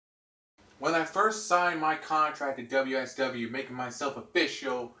When I first signed my contract at WSW, making myself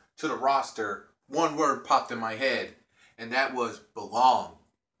official to the roster, one word popped in my head, and that was belong.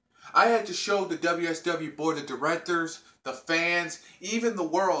 I had to show the WSW board of directors, the fans, even the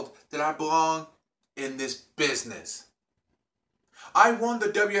world that I belong in this business. I won the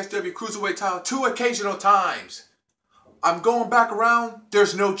WSW Cruiserweight title 2 occasional times. I'm going back around,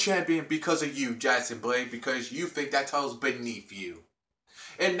 there's no champion because of you, Jackson Blade, because you think that title's beneath you.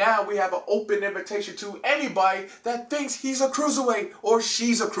 And now we have an open invitation to anybody that thinks he's a cruiserweight or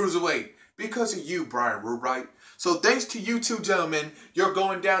she's a cruiserweight because of you, Brian Rubright. So thanks to you two gentlemen, you're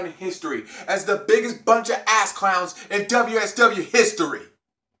going down in history as the biggest bunch of ass clowns in WSW history.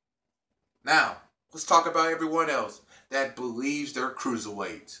 Now, let's talk about everyone else that believes they're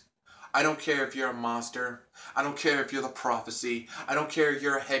cruiserweights. I don't care if you're a monster. I don't care if you're the prophecy. I don't care if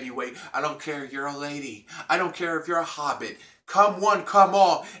you're a heavyweight. I don't care if you're a lady. I don't care if you're a hobbit. Come one, come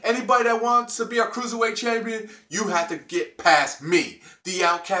all. Anybody that wants to be a cruiserweight champion, you have to get past me, the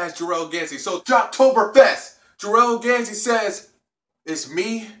Outcast Jorel Ganzy. So, Oktoberfest, Jorel Ganzy says, it's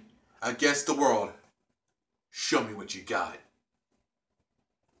me against the world. Show me what you got.